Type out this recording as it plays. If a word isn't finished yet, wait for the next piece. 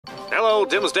Hello,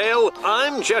 Dimsdale.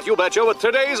 I'm Jet You Betcha with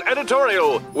today's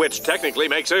editorial, which technically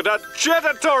makes it a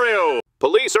Jetatorial.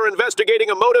 Police are investigating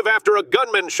a motive after a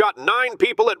gunman shot 9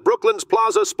 people at Brooklyn's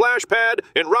Plaza Splash Pad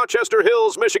in Rochester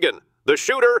Hills, Michigan. The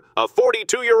shooter, a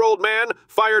 42-year-old man,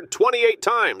 fired 28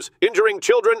 times, injuring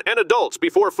children and adults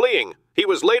before fleeing. He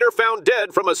was later found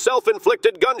dead from a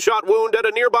self-inflicted gunshot wound at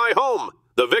a nearby home.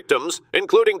 The victims,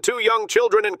 including 2 young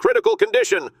children in critical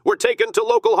condition, were taken to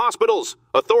local hospitals.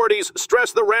 Authorities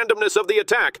stress the randomness of the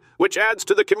attack, which adds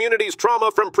to the community's trauma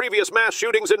from previous mass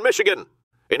shootings in Michigan.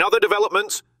 In other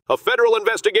developments, a federal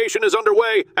investigation is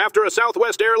underway after a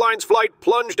Southwest Airlines flight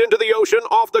plunged into the ocean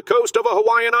off the coast of a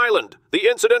Hawaiian island. The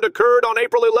incident occurred on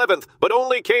April 11th, but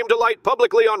only came to light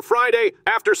publicly on Friday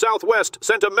after Southwest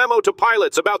sent a memo to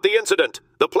pilots about the incident.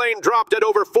 The plane dropped at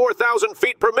over 4,000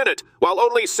 feet per minute, while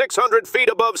only 600 feet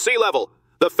above sea level.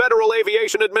 The Federal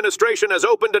Aviation Administration has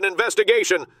opened an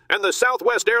investigation, and the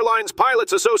Southwest Airlines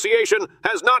Pilots Association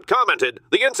has not commented.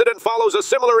 The incident follows a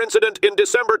similar incident in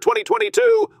December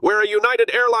 2022, where a United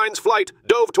Airlines flight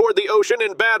dove toward the ocean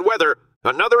in bad weather.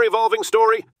 Another evolving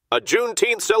story: a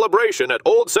Juneteenth celebration at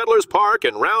Old Settlers Park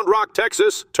in Round Rock,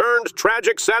 Texas, turned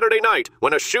tragic Saturday night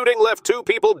when a shooting left 2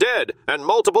 people dead and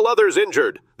multiple others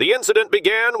injured. The incident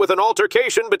began with an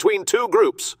altercation between 2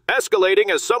 groups, escalating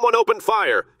as someone opened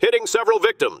fire, hitting several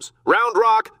victims. Round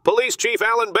Rock Police Chief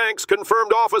Alan Banks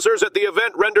confirmed officers at the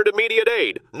event rendered immediate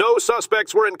aid. No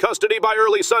suspects were in custody by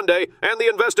early Sunday, and the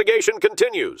investigation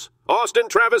continues. Austin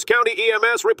Travis County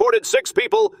EMS reported 6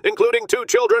 people, including 2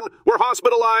 children, were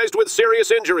hospitalized with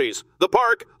serious injuries. The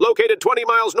park, located 20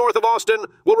 miles north of Austin,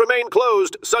 will remain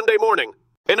closed Sunday morning.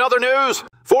 In other news,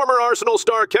 former Arsenal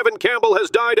star Kevin Campbell has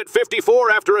died at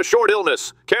 54 after a short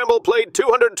illness. Campbell played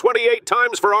 228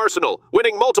 times for Arsenal,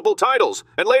 winning multiple titles,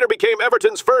 and later became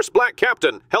Everton's first black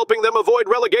captain, helping them avoid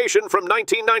relegation from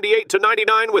 1998 to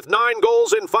 99 with 9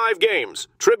 goals in 5 games.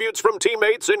 Tributes from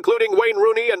teammates, including Wayne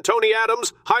Rooney and Tony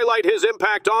Adams, highlight his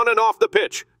impact on and off the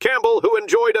pitch. Campbell, who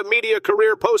enjoyed a media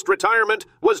career post-retirement,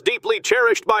 was deeply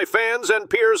cherished by fans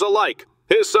and peers alike.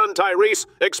 His son Tyrese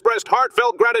expressed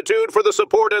heartfelt gratitude for the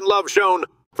support and love shown.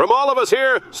 From all of us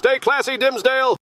here, stay classy, Dimsdale.